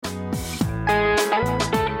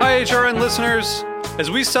HRN listeners.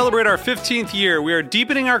 As we celebrate our 15th year, we are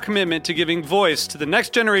deepening our commitment to giving voice to the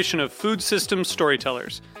next generation of food systems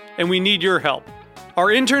storytellers, and we need your help. Our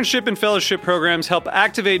internship and fellowship programs help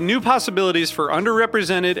activate new possibilities for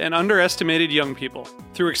underrepresented and underestimated young people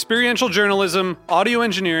through experiential journalism, audio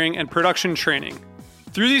engineering, and production training.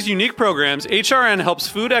 Through these unique programs, HRN helps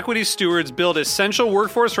food equity stewards build essential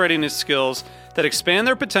workforce readiness skills that expand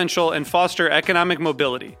their potential and foster economic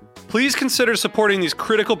mobility. Please consider supporting these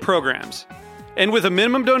critical programs. And with a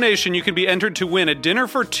minimum donation, you can be entered to win a dinner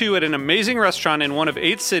for two at an amazing restaurant in one of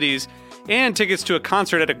 8 cities and tickets to a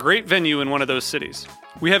concert at a great venue in one of those cities.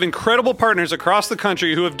 We have incredible partners across the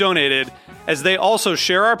country who have donated, as they also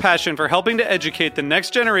share our passion for helping to educate the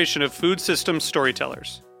next generation of food systems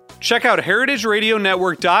storytellers. Check out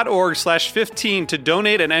heritageradionetwork.org/15 to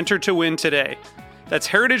donate and enter to win today. That's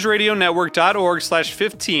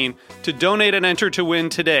heritageradionetwork.org/15 to donate and enter to win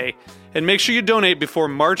today. And make sure you donate before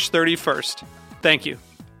March 31st. Thank you.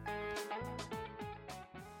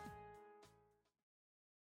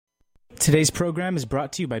 Today's program is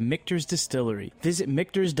brought to you by Michter's Distillery. Visit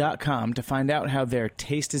Michters.com to find out how their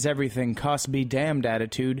taste is everything, cost be damned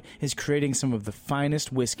attitude is creating some of the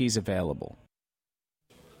finest whiskeys available.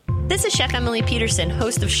 This is Chef Emily Peterson,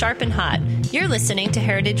 host of Sharp and Hot. You're listening to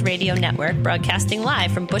Heritage Radio Network, broadcasting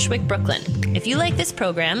live from Bushwick, Brooklyn. If you like this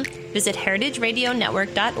program, visit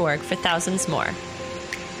heritageradionetwork.org for thousands more.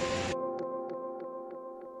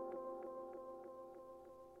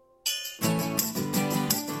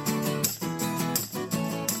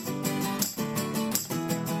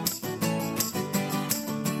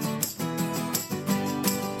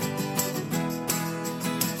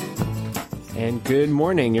 And good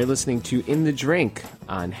morning. You're listening to In the Drink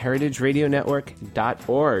on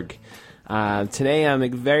heritageradionetwork.org. Today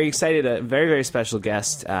I'm very excited, a very, very special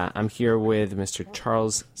guest. I'm here with Mr.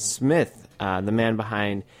 Charles Smith, the man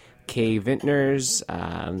behind K Vintners,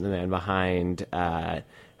 the man behind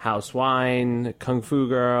House Wine, Kung Fu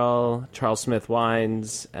Girl, Charles Smith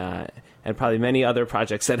Wines, and probably many other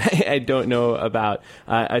projects that I don't know about.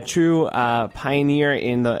 A true pioneer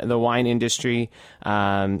in the wine industry.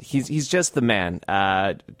 He's just the man.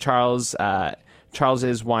 Charles's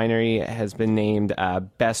winery has been named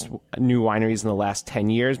Best New Wineries in the last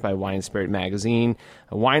 10 years by Wine and Spirit Magazine,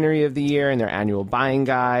 a Winery of the Year in their annual buying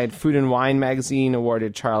guide. Food and Wine Magazine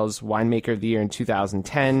awarded Charles Winemaker of the Year in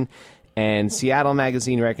 2010. And Seattle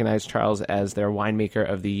Magazine recognized Charles as their Winemaker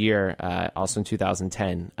of the Year, also in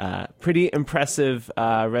 2010. Pretty impressive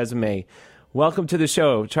resume. Welcome to the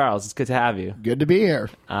show, Charles. It's good to have you. Good to be here.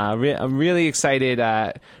 I'm really excited.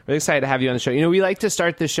 Really excited to have you on the show. You know, we like to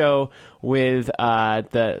start the show with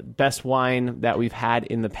the best wine that we've had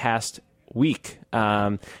in the past week.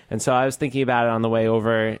 And so I was thinking about it on the way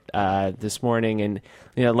over this morning. And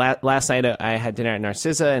you know, last night I had dinner at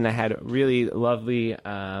Narcissa, and I had a really lovely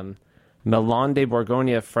Melon de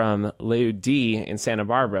Bourgogne from Leudi in Santa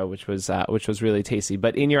Barbara, which was really tasty.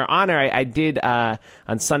 But in your honor, I did on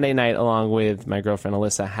Sunday night, along with my girlfriend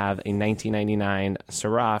Alyssa, have a 1999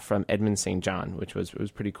 Syrah from Edmond St. John, which was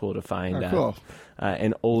pretty cool to find. Cool.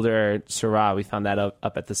 An older Syrah. We found that up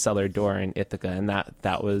at the cellar door in Ithaca, and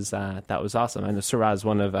that was awesome. I know Syrah is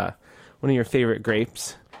one of your favorite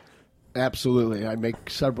grapes. Absolutely, I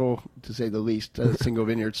make several, to say the least, single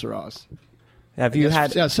vineyard Syrahs. Have you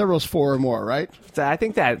had several's 4 or more, right? I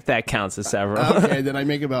think that counts as several. Okay, then I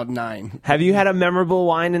make about 9. Have you had a memorable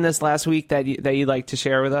wine in this last week that you'd like to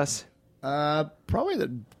share with us? Probably the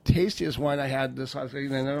tastiest wine I had this last week,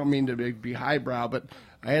 and I don't mean to be highbrow, but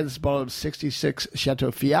I had this bottle of 66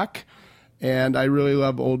 Chateau Fiac, and I really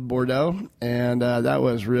love Old Bordeaux, and that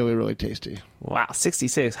was really, really tasty. Wow,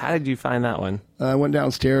 66. How did you find that one? I went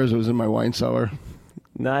downstairs. It was in my wine cellar.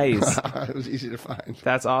 Nice. It was easy to find.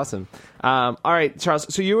 That's awesome. All right,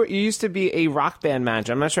 Charles. So you used to be a rock band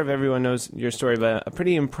manager. I'm not sure if everyone knows your story, but a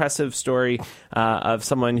pretty impressive story of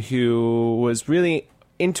someone who was really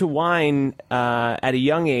into wine at a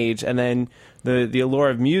young age, and then the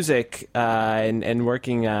allure of music and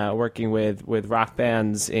working with rock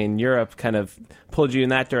bands in Europe kind of pulled you in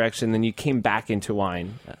that direction. Then you came back into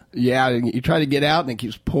wine. Yeah, you try to get out, and it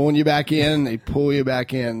keeps pulling you back in. And they pull you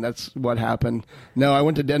back in. That's what happened. No, I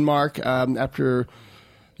went to Denmark after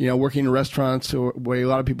working in restaurants where a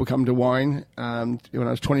lot of people come to wine. When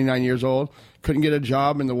I was 29 years old, couldn't get a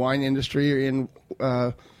job in the wine industry in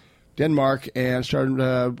Denmark, and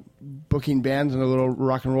started booking bands in a little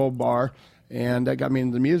rock and roll bar. And that got me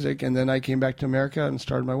into the music, and then I came back to America and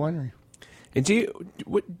started my winery. And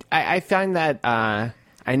I find that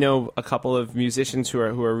I know a couple of musicians who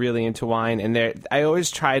are really into wine, and I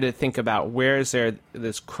always try to think about where is there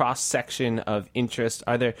this cross section of interest?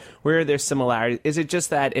 Where are there similarities? Is it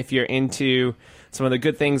just that if you're into some of the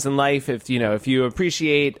good things in life, if you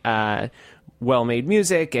appreciate well-made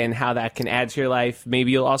music and how that can add to your life,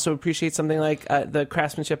 maybe you'll also appreciate something like the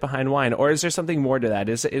craftsmanship behind wine? Or is there something more to that?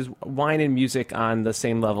 Is wine and music on the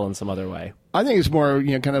same level in some other way? I think it's more,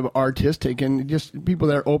 kind of artistic and just people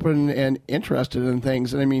that are open and interested in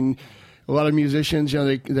things. And I mean, a lot of musicians,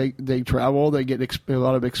 they travel, they get a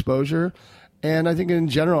lot of exposure. And I think in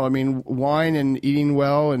general, I mean, wine and eating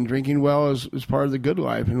well and drinking well is part of the good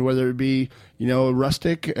life. And whether it be,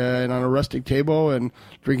 rustic and on a rustic table and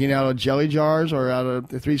drinking out of jelly jars or out of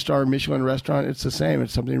the 3-star Michelin restaurant, it's the same.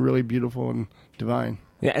 It's something really beautiful and divine.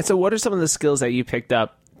 Yeah. And so what are some of the skills that you picked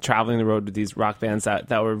up traveling the road with these rock bands that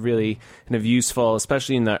were really kind of useful,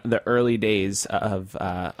 especially in the early days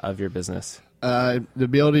of your business? The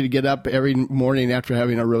ability to get up every morning after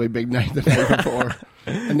having a really big night the night before.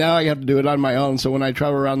 And now I have to do it on my own. So when I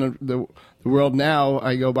travel around the world now,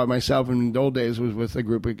 I go by myself. And in the old days, was with a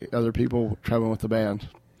group of other people traveling with the band.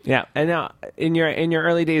 Yeah, and now in your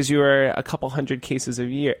early days, you were a couple hundred cases of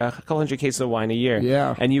wine a year.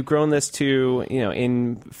 Yeah, and you've grown this to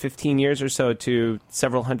in 15 years or so to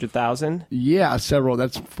several 100,000. Yeah, several.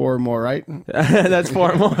 That's 4 more, right? That's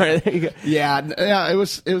 4 more. There you go. Yeah. It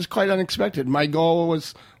was quite unexpected. My goal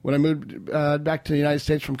was when I moved back to the United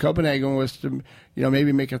States from Copenhagen was to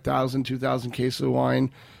maybe make 1,000, 2,000 cases of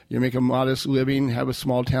wine. Make a modest living, have a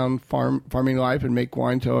small town farming life, and make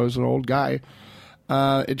wine till I was an old guy.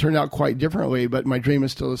 It turned out quite differently, but my dream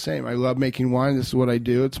is still the same. I love making wine. This is what I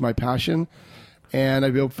do. It's my passion. And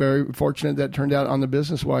I feel very fortunate that it turned out on the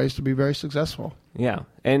business-wise to be very successful. Yeah.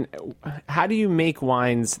 And how do you make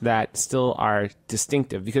wines that still are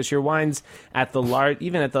distinctive? Because your wines at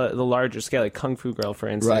even at the larger scale, like Kung Fu Girl, for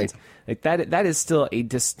instance, like that is still a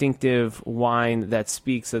distinctive wine that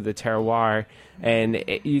speaks of the terroir. And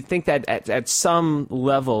you think that at some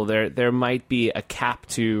level there might be a cap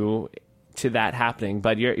to that happening,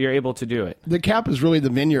 but you're able to do it. The cap is really the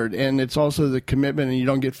vineyard, and it's also the commitment, and you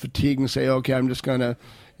don't get fatigued and say, okay, I'm just going to,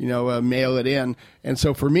 mail it in. And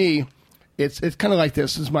so for me, it's kind of like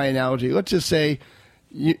this. This is my analogy. Let's just say,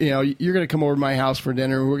 you're going to come over to my house for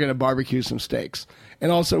dinner, and we're going to barbecue some steaks.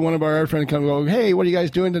 And also one of our other friends comes and go, hey, what are you guys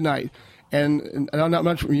doing tonight? And not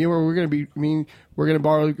much from you, or we're going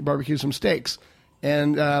to barbecue some steaks.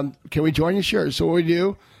 And can we join you? Sure. So what we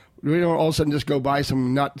do, we don't all of a sudden just go buy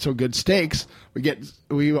some not so good steaks.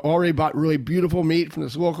 We already bought really beautiful meat from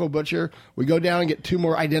this local butcher. We go down and get 2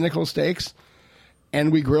 more identical steaks,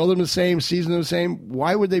 and we grill them the same, season them the same.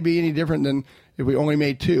 Why would they be any different than if we only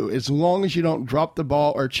made 2? As long as you don't drop the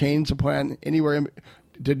ball or change the plan anywhere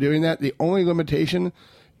to doing that, the only limitation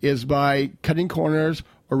is by cutting corners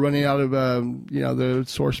or running out of the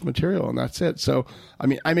source material, and that's it. So, I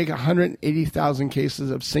mean, I make 180,000 cases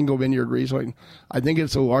of single vineyard Riesling. I think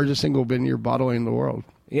it's the largest single vineyard bottling in the world.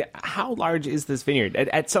 Yeah, how large is this vineyard?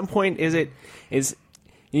 At some point,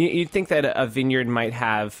 you'd think that a vineyard might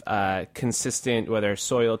have consistent, whether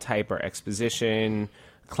soil type or exposition,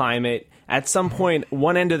 climate. At some point,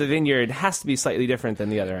 one end of the vineyard has to be slightly different than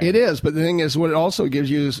the other end. It is, but the thing is, what it also gives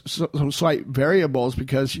you is some slight variables,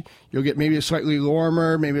 because you'll get maybe a slightly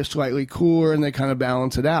warmer, maybe a slightly cooler, and they kind of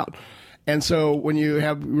balance it out. And so when you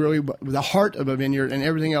have really the heart of a vineyard and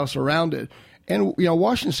everything else around it, and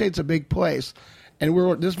Washington State's a big place, and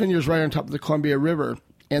this vineyard is right on top of the Columbia River,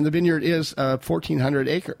 and the vineyard is 1,400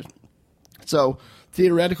 acres. So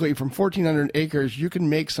theoretically, from 1,400 acres, you can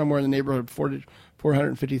make somewhere in the neighborhood of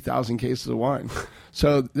 450,000 cases of wine.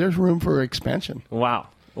 So there's room for expansion. Wow.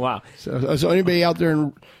 So anybody out there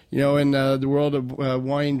in the world of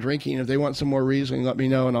wine drinking, if they want some more Riesling, let me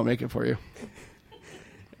know and I'll make it for you.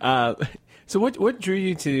 So what drew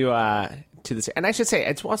you to this? And I should say,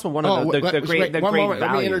 it's also one of the great values.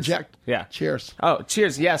 Let me interject. Yeah. Cheers. Oh,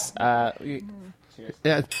 cheers. Yes. Cheers.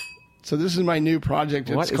 Yeah. So this is my new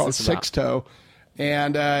project. It's called Sixto.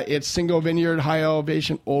 And it's single vineyard, high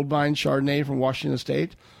elevation, old vine Chardonnay from Washington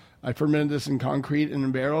State. I fermented this in concrete and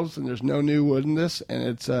in barrels, and there's no new wood in this. And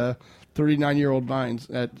it's 39-year-old vines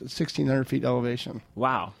at 1,600 feet elevation.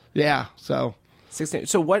 Wow. Yeah. So 16.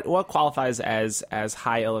 So what qualifies as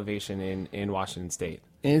high elevation in Washington State?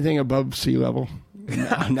 Anything above sea level.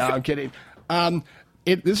 No, I'm kidding.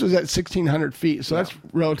 This was at 1,600 feet, so that's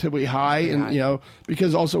relatively high, and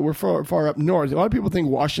because also we're far up north. A lot of people think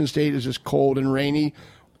Washington State is just cold and rainy.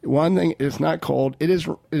 One thing, it's not cold. There's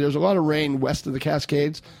a lot of rain west of the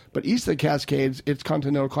Cascades, but east of the Cascades, it's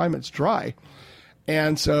continental climate. It's dry,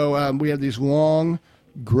 and so we have these long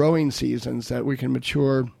growing seasons that we can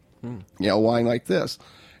mature, wine like this.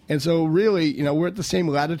 And so really, we're at the same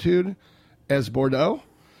latitude as Bordeaux.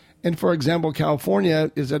 And for example,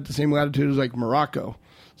 California is at the same latitude as like Morocco.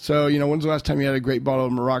 So, when's the last time you had a great bottle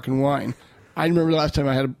of Moroccan wine? I remember the last time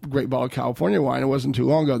I had a great bottle of California wine. It wasn't too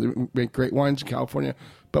long ago. They make great wines in California.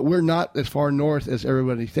 But we're not as far north as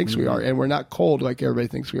everybody thinks we are, and we're not cold like everybody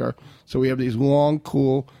thinks we are. So we have these long,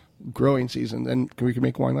 cool growing seasons, and we can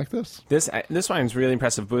make wine like this. This wine's really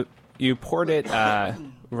impressive. But you poured it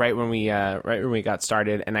right when we got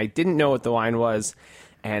started, and I didn't know what the wine was,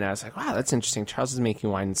 and I was like, "Wow, that's interesting." Charles is making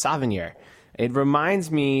wine in Sauvignon. It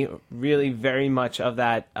reminds me really very much of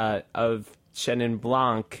that of Chenin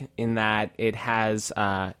Blanc in that it has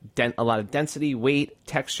a lot of density, weight,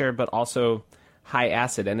 texture, but also high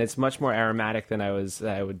acid, and it's much more aromatic than I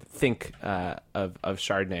would think of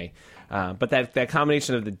Chardonnay. But that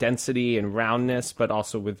combination of the density and roundness, but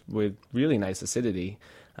also with really nice acidity,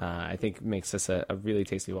 I think makes this a really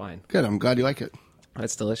tasty wine. Good. I'm glad you like it.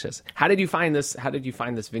 That's delicious. How did you find this? How did you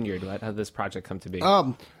find this vineyard? How did this project come to be?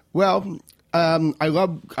 I love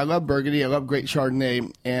Burgundy. I love great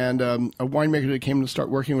Chardonnay. And a winemaker that came to start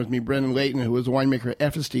working with me, Brendan Layton, who was a winemaker at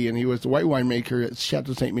Effesty, and he was the white winemaker at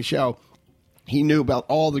Chateau Ste. Michelle. He knew about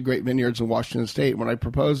all the great vineyards in Washington State. When I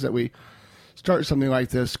proposed that we start something like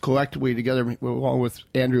this collectively together, along with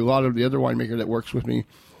Andrew Lotto, the other winemaker that works with me,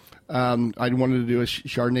 I wanted to do a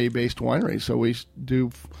Chardonnay-based winery. So we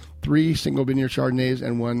do 3 single vineyard Chardonnays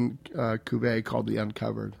and 1 cuvee called the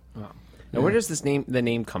Uncovered. Wow. Now, where does the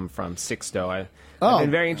name come from, Sixto? I've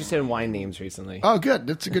been very interested in wine names recently. Oh, good.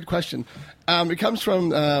 That's a good question. It comes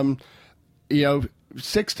from,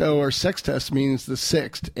 Sixto or Sextus means the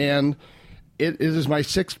sixth, and it is my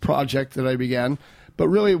 6th project that I began, but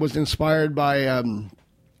really it was inspired by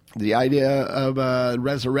the idea of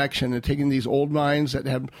resurrection and taking these old vines that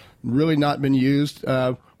have really not been used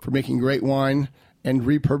for making great wine and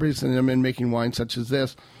repurposing them and making wine such as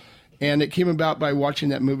this. And it came about by watching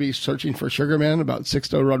that movie Searching for Sugar Man about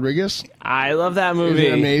Sixto Rodriguez. I love that movie.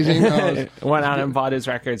 Isn't it amazing? Went out and bought his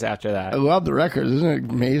records after that. I love the records. Isn't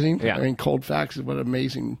it amazing? Yeah. I mean, Cold Facts is what an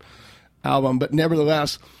amazing album. But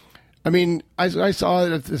nevertheless, I mean, I saw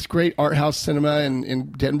it at this great art house cinema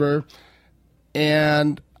in Denver,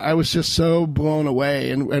 and I was just so blown away.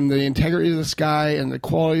 And the integrity of this guy and the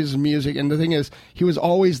qualities of music. And the thing is, he was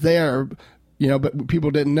always there, but people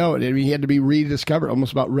didn't know it. I mean, he had to be rediscovered,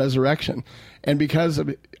 almost about resurrection. And because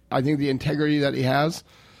of, I think, the integrity that he has,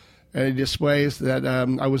 and he displays that,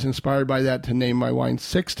 I was inspired by that to name my wine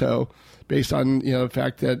Sixto, based on the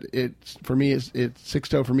fact that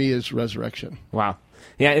Sixto for me is resurrection. Wow.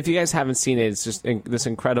 Yeah, if you guys haven't seen it, it's just this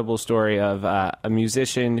incredible story of a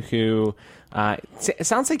musician who it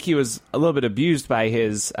sounds like he was a little bit abused by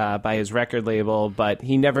his record label, but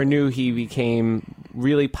he never knew he became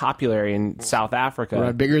really popular in South Africa.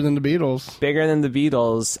 Right, bigger than the Beatles.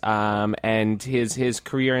 And his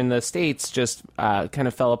career in the States just kind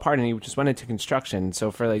of fell apart, and he just went into construction. So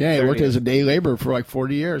for he worked as a day laborer for like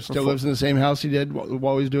 40 years. Still lives in the same house he did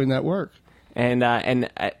while he was doing that work. And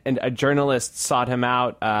a journalist sought him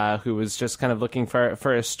out who was just kind of looking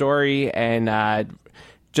for a story, and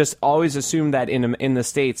just always assumed that in the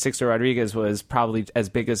States, Sixto Rodriguez was probably as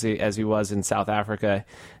big as he was in South Africa,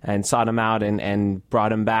 and sought him out and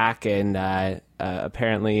brought him back, and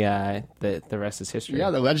apparently the rest is history.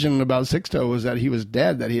 Yeah, the legend about Sixto was that he was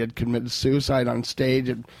dead, that he had committed suicide on stage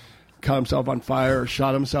and cut himself on fire or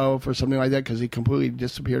shot himself or something like that, because he completely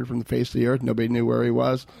disappeared from the face of the earth. Nobody knew where he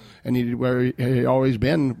was, and where he had always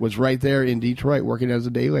been was right there in Detroit, working as a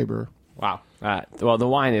day laborer. Wow. Well, the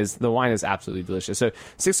wine is absolutely delicious. So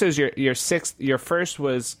Sixto's your 6th. Your first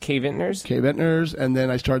was K Vintners. K Vintners, and then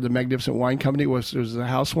I started the Magnificent Wine Company, which was a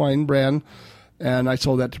house wine brand, and I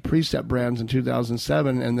sold that to Precept Brands in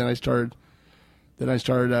 2007, and then I started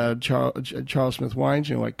Charles Smith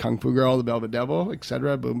wines, like Kung Fu Girl, The Velvet Devil,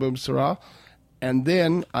 etc., Boom Boom Syrah. And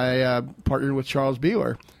then I partnered with Charles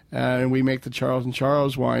Bieler, and we make the Charles &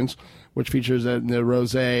 Charles wines, which features the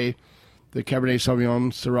Rosé, the Cabernet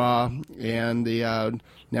Sauvignon, Syrah, and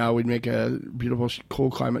now we'd make a beautiful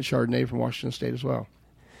cold climate Chardonnay from Washington State as well.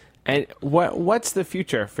 And what's the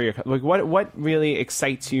future for your, like, what really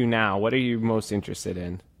excites you now? What are you most interested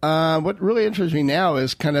in? What really interests me now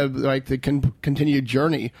is kind of like the continued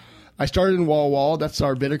journey. I started in Walla Walla, that's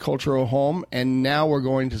our viticultural home, and now we're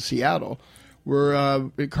going to Seattle.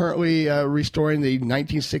 We're currently restoring the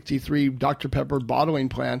 1963 Dr. Pepper bottling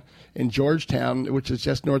plant in Georgetown, which is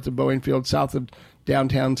just north of Boeing Field, south of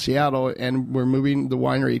downtown Seattle, and we're moving the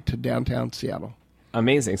winery to downtown Seattle.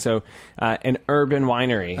 amazing. So an urban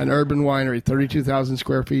winery. An urban winery, 32,000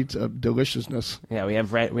 square feet of deliciousness. Yeah, we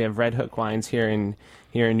have Red Hook Wines here in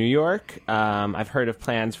New York. I've heard of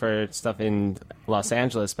plans for stuff in Los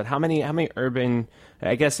Angeles, but how many urban?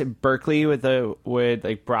 I guess Berkeley would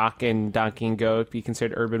like Brock and Donkey and Goat be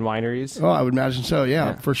considered urban wineries? Oh, I would imagine so.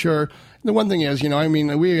 Yeah, for sure. The one thing is,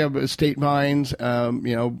 we have estate vines.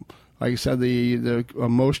 Like I said, the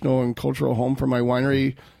emotional and cultural home for my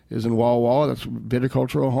winery is in Walla Walla. That's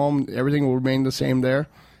viticultural home. Everything will remain the same there.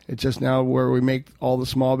 It's just now where we make all the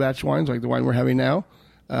small batch wines, like the wine we're having now,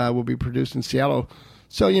 will be produced in Seattle.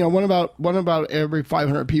 So, one about every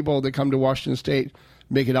 500 people that come to Washington State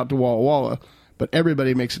make it out to Walla Walla, but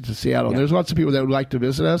everybody makes it to Seattle. Yeah. There's lots of people that would like to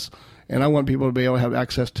visit us, and I want people to be able to have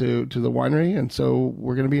access to the winery, and so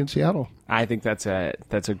we're going to be in Seattle. I think that's a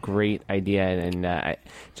great idea, and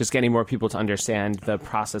just getting more people to understand the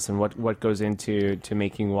process and what goes into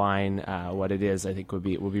making wine, what it is, I think would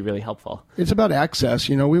be really helpful. It's about access.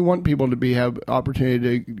 We want people to have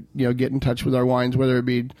opportunity to get in touch with our wines, whether it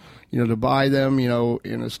be to buy them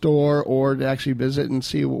in a store or to actually visit and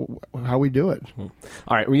see how we do it.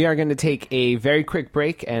 All right, we are going to take a very quick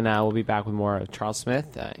break, and we'll be back with more of Charles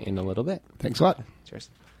Smith in a little bit. Thanks a lot. Cheers.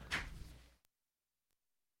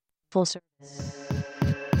 Full service.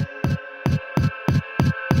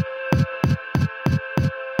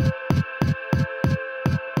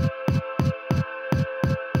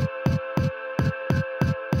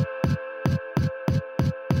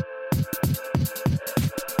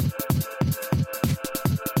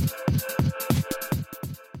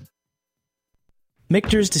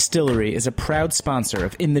 Michter's Distillery is a proud sponsor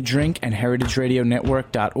of In the Drink and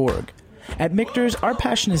HeritageRadioNetwork.org. At Michter's, our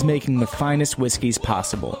passion is making the finest whiskeys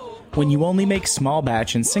possible. When you only make small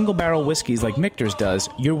batch and single barrel whiskeys like Michter's does,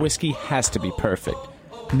 your whiskey has to be perfect.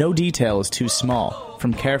 No detail is too small,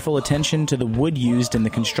 from careful attention to the wood used in the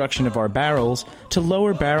construction of our barrels to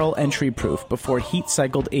lower barrel entry proof before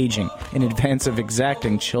heat-cycled aging in advance of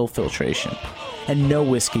exacting chill filtration. And no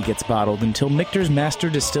whiskey gets bottled until Michter's master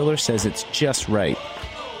distiller says it's just right.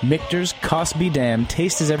 Michter's cost be damned,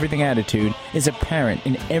 taste is everything attitude is apparent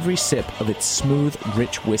in every sip of its smooth,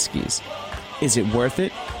 rich whiskeys. Is it worth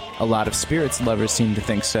it? A lot of spirits lovers seem to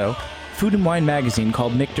think so. Food and Wine magazine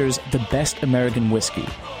called Michter's the best American whiskey.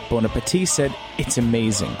 Bon Appetit said it's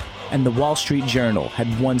amazing. And the Wall Street Journal had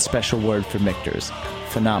one special word for Michter's: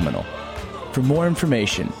 phenomenal. For more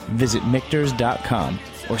information, visit Michters.com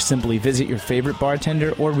or simply visit your favorite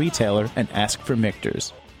bartender or retailer and ask for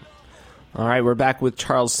Michter's. All right, we're back with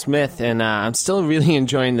Charles Smith, and I'm still really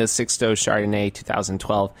enjoying the Sixto Chardonnay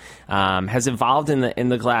 2012. Has evolved in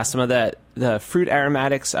the glass. Some of the fruit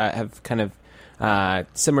aromatics have kind of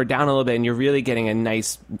simmered down a little bit, and you're really getting a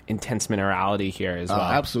nice, intense minerality here as well.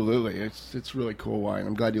 Absolutely. It's really cool wine.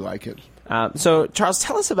 I'm glad you like it. So, Charles,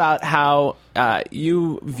 tell us about how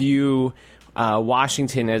you view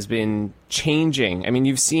Washington has been changing. I mean,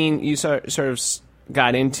 you sort of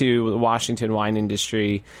got into the Washington wine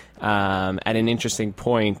industry at an interesting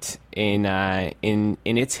point in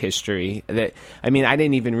its history. That I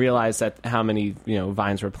didn't even realize that how many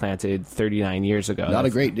vines were planted 39 years ago. Not a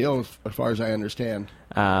great deal, as far as I understand.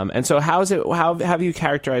 And so, how have you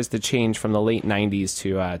characterized the change from the late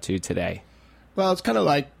 90s to today? Well, it's kind of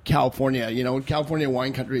like California. When California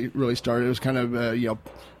wine country really started, it was kind of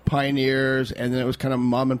pioneers, and then it was kind of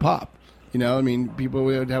mom and pop. People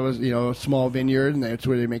would have a small vineyard, and that's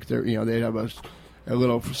where they make their, they'd have a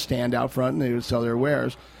little stand out front, and they would sell their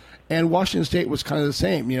wares. And Washington State was kind of the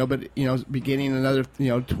same, but, beginning another,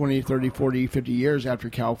 20, 30, 40, 50 years after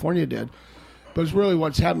California did. But it's really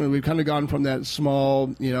what's happened. We've kind of gone from that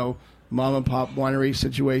small, mom and pop winery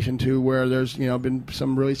situation to where there's, been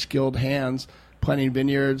some really skilled hands planting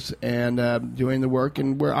vineyards and doing the work.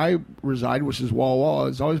 And where I reside, which is Walla Walla,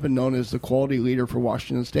 has always been known as the quality leader for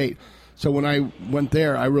Washington State. So when I went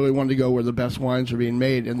there, I really wanted to go where the best wines are being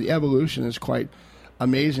made, and the evolution is quite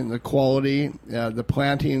amazing. The quality, the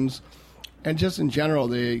plantings, and just in general,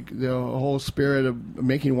 the whole spirit of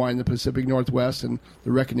making wine in the Pacific Northwest and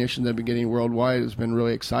the recognition they've been getting worldwide has been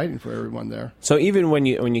really exciting for everyone there. So even when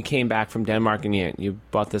you came back from Denmark and you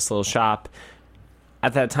bought this little shop,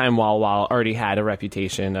 at that time, Walla Walla already had a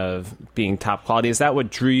reputation of being top quality. Is that what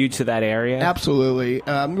drew you to that area? Absolutely.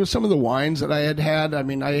 With some of the wines that I had,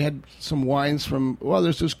 I had some wines from,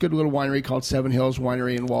 there's this good little winery called Seven Hills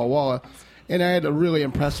Winery in Walla Walla, and I had a really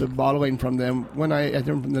impressive bottling from them from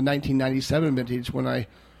the 1997 vintage or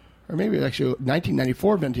maybe actually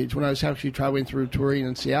 1994 vintage when I was actually traveling through touring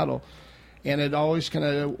in Seattle. And it always kind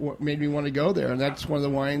of made me want to go there, and that's one of the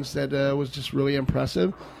wines that was just really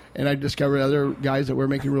impressive. And I discovered other guys that were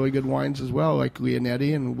making really good wines as well, like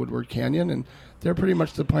Leonetti and Woodward Canyon, and they're pretty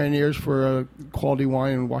much the pioneers for quality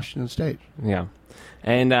wine in Washington State. Yeah.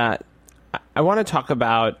 And I want to talk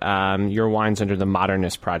about your wines under the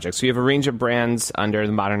Modernist Project. So you have a range of brands under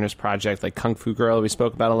the Modernist Project, like Kung Fu Girl, we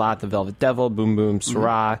spoke about a lot, the Velvet Devil, Boom Boom,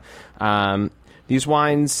 Syrah. These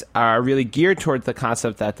wines are really geared toward the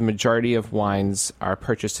concept that the majority of wines are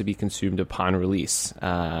purchased to be consumed upon release.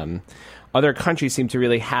 Other countries seem to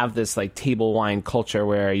really have this like table wine culture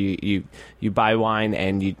where you buy wine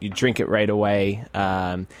and you drink it right away.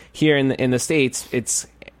 Here in the States,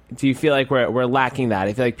 do you feel like we're lacking that?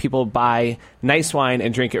 I feel like people buy nice wine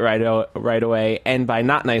and drink it right away, and buy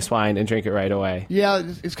not nice wine and drink it right away. Yeah,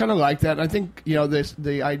 it's kind of like that. I think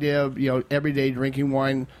the idea of everyday drinking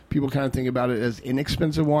wine, people kind of think about it as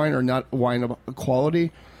inexpensive wine or not wine of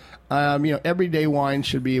quality. Everyday wine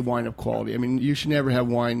should be a wine of quality. I mean, you should never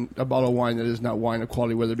have a bottle of wine that is not wine of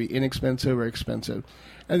quality, whether it be inexpensive or expensive.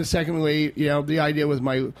 And secondly, the idea with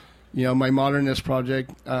my Modernist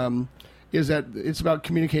Project is that it's about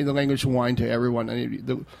communicating the language of wine to everyone. I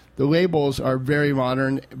mean, the labels are very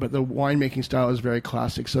modern, but the winemaking style is very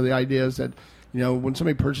classic. So the idea is that, when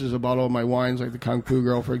somebody purchases a bottle of my wines, like the Kung Fu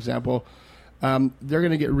Girl, for example, they're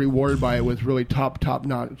going to get rewarded by it with really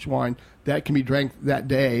top-notch wine that can be drank that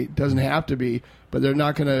day. Doesn't have to be, but they're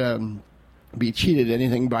not going to be cheated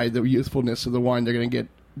anything by the youthfulness of the wine. They're going to get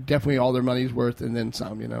definitely all their money's worth and then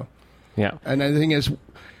some, Yeah. And the thing is,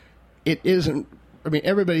 it isn't... I mean,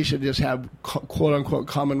 everybody should just have quote-unquote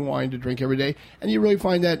common wine to drink every day. And you really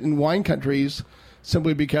find that in wine countries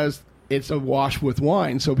simply because it's awash with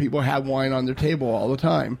wine, so people have wine on their table all the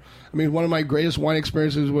time. I mean, one of my greatest wine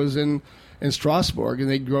experiences was in Strasbourg, and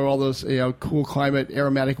they grow all those cool climate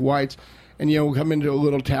aromatic whites. And, come into a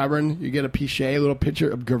little tavern, you get a pichet, a little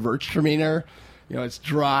pitcher of Gewürztraminer. It's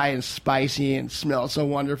dry and spicy and smells so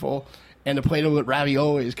wonderful. And a plate of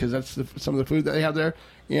raviolis, because that's some of the food that they have there.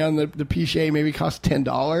 And the pichet maybe costs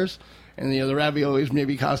 $10, and the raviolis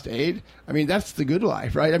maybe cost $8. I mean, that's the good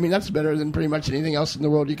life, right? I mean, that's better than pretty much anything else in the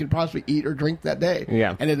world you could possibly eat or drink that day.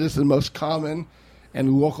 Yeah. And it is the most common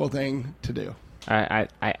and local thing to do. I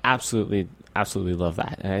absolutely love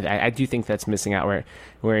that. And I do think that's missing out.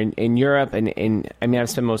 Where in Europe and I've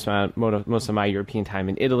spent most of my European time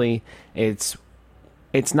in Italy.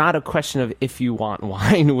 It's not a question of if you want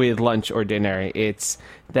wine with lunch or dinner. It's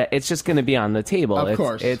that it's just going to be on the table. Of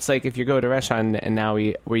course. It's like if you go to a restaurant and now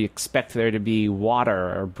we expect there to be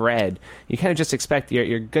water or bread, you kind of just expect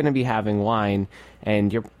you're going to be having wine,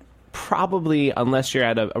 and you're probably, unless you're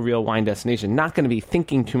at a real wine destination, not going to be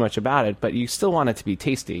thinking too much about it, but you still want it to be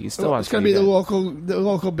tasty. You still want it's going to be the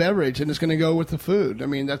local beverage, and it's going to go with the food. I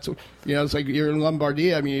mean, that's it's like you're in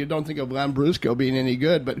Lombardia. I mean, you don't think of Lambrusco being any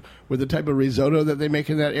good, but with the type of risotto that they make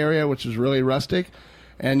in that area, which is really rustic,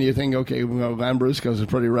 and you think, okay, Lambrusco is a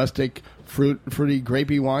pretty rustic, fruity,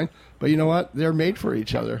 grapey wine, but you know what? They're made for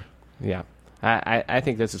each other. Yeah. I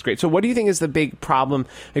think this is great. So what do you think is the big problem?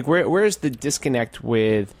 Like, where is the disconnect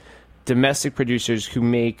with domestic producers who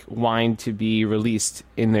make wine to be released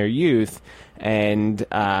in their youth, and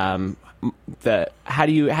how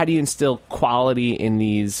do you instill quality in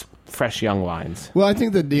these fresh young wines? Well, I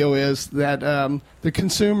think the deal is that the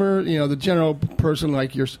consumer, the general person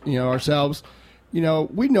like ourselves, we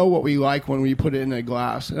know what we like when we put it in a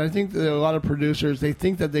glass, and I think that a lot of producers, they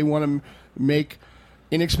think that they want to make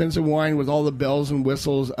inexpensive wine with all the bells and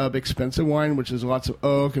whistles of expensive wine, which is lots of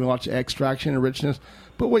oak and lots of extraction and richness.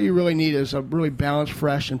 But what you really need is a really balanced,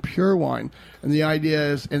 fresh, and pure wine. And the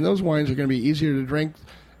idea is, and those wines are going to be easier to drink,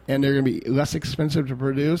 and they're going to be less expensive to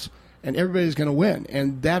produce, and everybody's going to win.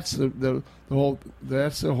 And that's the whole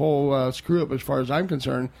screw up, as far as I'm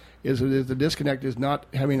concerned, is the disconnect is not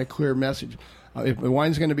having a clear message. If the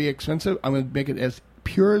wine's going to be expensive, I'm going to make it as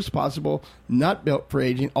pure as possible, not built for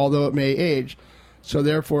aging, although it may age. So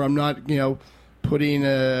therefore, I'm not, putting,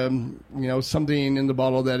 something in the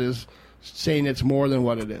bottle that is saying it's more than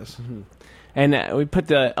what it is. Mm-hmm. And we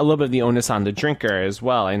put a little bit of the onus on the drinker as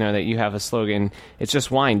well. I know that you have a slogan, it's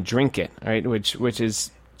just wine, drink it, right? Which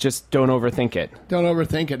is just don't overthink it. Don't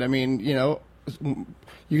overthink it. I mean,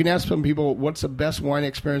 you can ask some people what's the best wine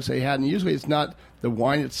experience they had, and usually it's not the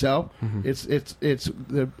wine itself. Mm-hmm. It's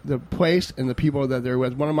the place and the people that they're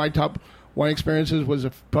with. One of my top wine experiences was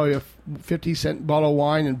probably a 50-cent bottle of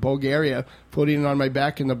wine in Bulgaria, floating on my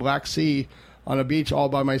back in the Black Sea on a beach all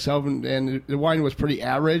by myself, and the wine was pretty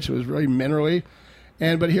average. It was really minerally.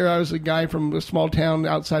 But here I was a guy from a small town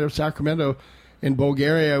outside of Sacramento in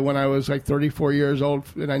Bulgaria when I was like 34 years old,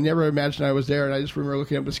 and I never imagined I was there, and I just remember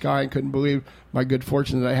looking up the sky and couldn't believe my good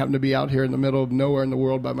fortune that I happened to be out here in the middle of nowhere in the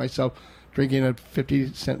world by myself, drinking a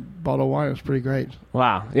 50-cent bottle of wine. It was pretty great.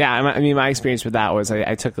 Wow. Yeah, I mean, my experience with that was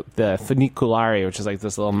I took the Funiculare, which is like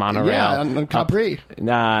this little monorail. Yeah, on Capri.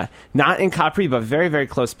 Not in Capri, but very, very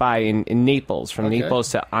close by in Naples, from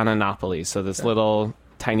Naples to Ananopoli. So this little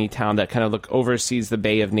tiny town that kind of oversees the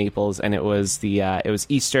Bay of Naples, and it was it was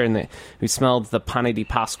Easter, and we smelled the pane di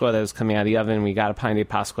Pasqua that was coming out of the oven. We got a pane di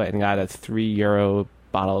Pasqua and got a €3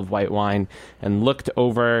 bottle of white wine, and looked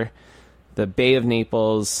over the Bay of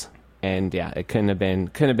Naples. And yeah, it couldn't have been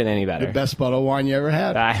any better. The best bottle of wine you ever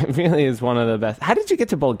had. It really is one of the best. How did you get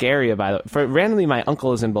to Bulgaria, by the way? Randomly, my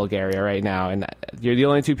uncle is in Bulgaria right now, and you're the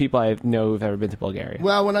only two people I know who've ever been to Bulgaria.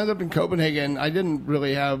 Well, when I lived in Copenhagen, I didn't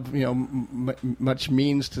really have much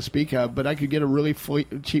means to speak of, but I could get a really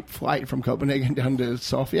cheap flight from Copenhagen down to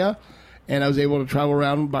Sofia, and I was able to travel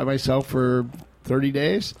around by myself for 30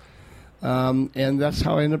 days, and that's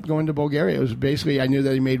how I ended up going to Bulgaria. It was basically, I knew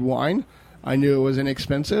that he made wine. I knew it was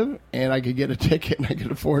inexpensive, and I could get a ticket, and I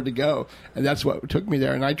could afford to go. And that's what took me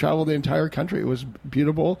there. And I traveled the entire country. It was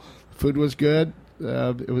beautiful. Food was good.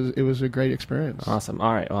 It was a great experience. Awesome.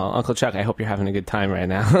 All right. Well, Uncle Chuck, I hope you're having a good time right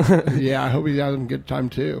now. Yeah, I hope he's having a good time,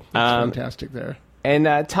 too. It's fantastic there.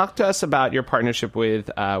 And talk to us about your partnership with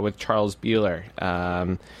Charles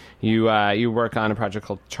Buehler. You work on a project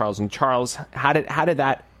called Charles & Charles. How did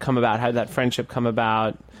that come about? How did that friendship come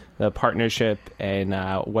about? The partnership, and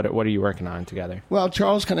what are you working on together? Well,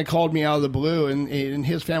 Charles kind of called me out of the blue, and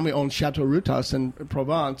his family owns Chateau Routas in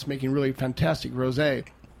Provence, making really fantastic rosé.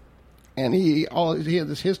 And he had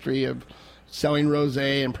this history of selling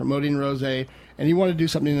rosé and promoting rosé, and he wanted to do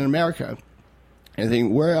something in America. And I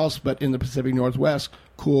think, where else but in the Pacific Northwest,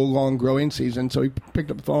 cool, long growing season. So he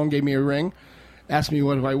picked up the phone, gave me a ring, asked me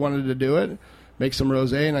what if I wanted to do it, make some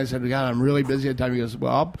rosé, and I said, God, I'm really busy at the time. He goes,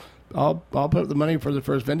 well, I'll put up the money for the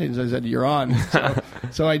first vintage. I said, you're on.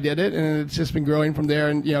 So I did it, and it's just been growing from there.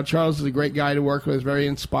 And, Charles is a great guy to work with, very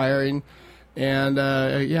inspiring, and,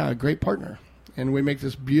 a great partner. And we make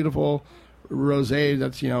this beautiful rosé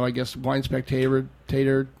that's, I guess, Wine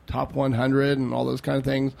Spectator, Top 100, and all those kind of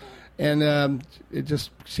things. And it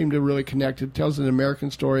just seemed to really connect. It tells an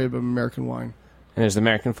American story of American wine. And there's the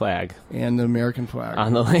American flag. And the American flag.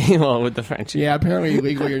 On the label with the French. Yeah, apparently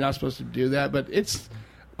legally you're not supposed to do that, but it's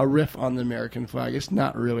a riff on the American flag. It's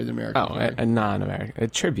not really the American flag. A non-American. A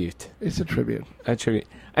tribute. It's a tribute. A tribute.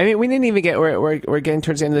 I mean, we didn't even get, we're getting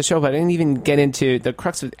towards the end of the show, but I didn't even get into the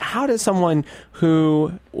crux of it. How does someone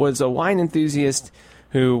who was a wine enthusiast,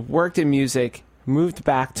 who worked in music, moved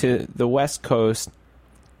back to the West Coast,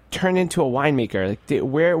 turn into a winemaker? Like,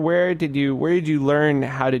 where did you learn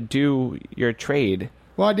how to do your trade?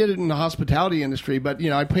 Well, I did it in the hospitality industry, but,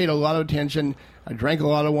 I paid a lot of attention. I drank a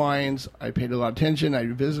lot of wines. I paid a lot of attention. I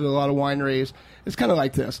visited a lot of wineries. It's kind of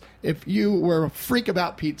like this. If you were a freak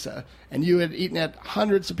about pizza and you had eaten at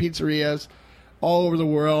hundreds of pizzerias all over the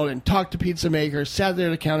world and talked to pizza makers, sat there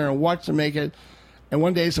at the counter and watched them make it, and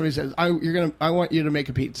one day somebody says, I want you to make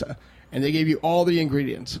a pizza, and they gave you all the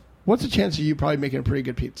ingredients, what's the chance of you probably making a pretty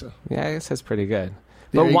good pizza? Yeah, I guess that's pretty good.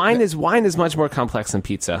 But wine is much more complex than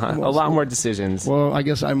pizza, huh? Well, a lot more decisions. Well, I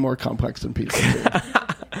guess I'm more complex than pizza, too.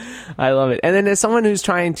 I love it. And then as someone who's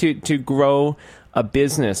trying to grow a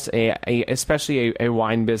business, especially a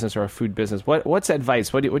wine business or a food business, what's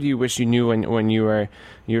advice? What do you wish you knew when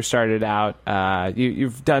you started out?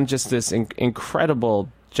 You've done just this incredible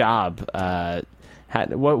job.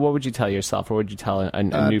 What would you tell yourself, or would you tell a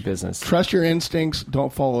new business? Trust your instincts.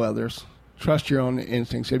 Don't follow others. Trust your own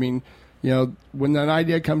instincts. I mean, when an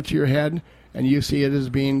idea comes to your head and you see it as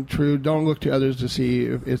being true, don't look to others to see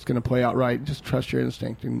if it's going to play out right. Just trust your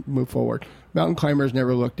instinct and move forward. Mountain climbers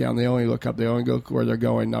never look down. They only look up. They only go where they're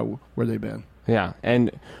going, not where they've been. Yeah.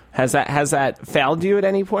 And has that failed you at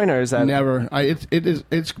any point, or is that never?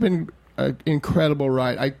 It's been an incredible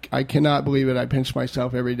ride. I cannot believe it. I pinch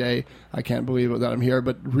myself every day. I can't believe it that I'm here.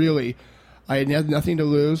 But really, I had nothing to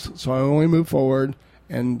lose, so I only moved forward.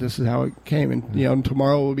 And this is how it came. And,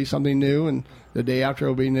 tomorrow will be something new, and the day after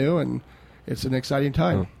will be new, and it's an exciting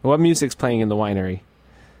time. What music's playing in the winery?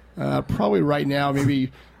 Probably right now,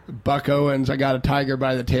 maybe Buck Owens, I Got a Tiger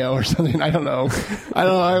by the Tail or something. I don't know.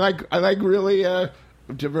 I like really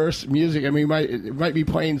diverse music. I mean, it might be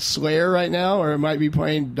playing Slayer right now, or it might be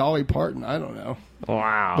playing Dolly Parton. I don't know.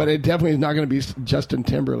 Wow. But it definitely is not going to be Justin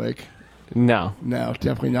Timberlake. No,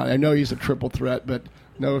 definitely not. I know he's a triple threat, but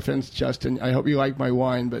no offense, Justin. I hope you like my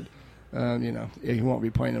wine, but, he won't be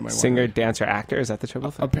playing in my wine. Singer, dancer, actor? Is that the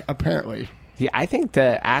triple threat? Apparently. Yeah, I think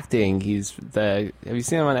the acting, have you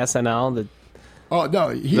seen him on SNL? Oh, no.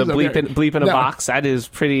 He's The bleep in a box, that is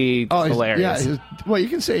pretty hilarious. Yeah, well, you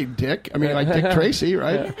can say Dick. I mean, like Dick Tracy,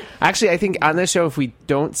 right? Yeah. Actually, I think on this show, if we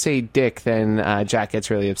don't say Dick, then Jack gets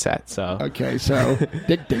really upset. So okay, so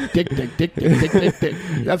Dick.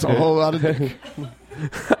 That's a whole lot of Dick.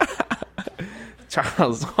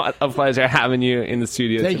 Charles, what a pleasure having you in the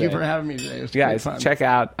studio Thank today. you for having me today. It's guys, fun. check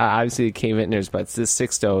out, obviously, K Vintners, but this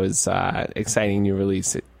Sixto is exciting new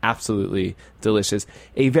release. Absolutely delicious.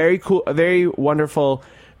 A very cool, a very wonderful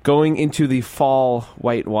going into the fall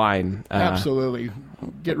white wine. Absolutely.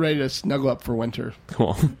 Get ready to snuggle up for winter.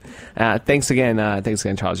 Cool. Thanks again,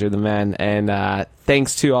 Charles. You're the man. And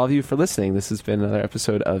thanks to all of you for listening. This has been another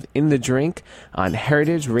episode of In the Drink on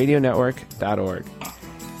heritageradionetwork.org.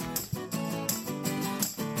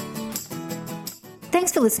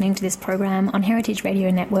 Thanks for listening to this program on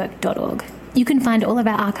heritageradionetwork.org. You can find all of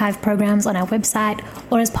our archive programs on our website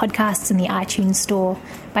or as podcasts in the iTunes store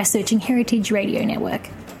by searching Heritage Radio Network.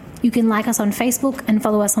 You can like us on Facebook and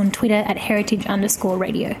follow us on Twitter at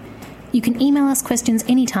heritage_radio. You can email us questions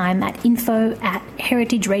anytime at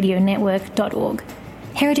info@heritageradionetwork.org.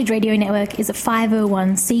 Heritage Radio Network is a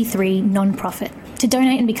 501c3 non-profit. To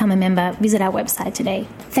donate and become a member, visit our website today.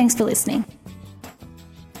 Thanks for listening.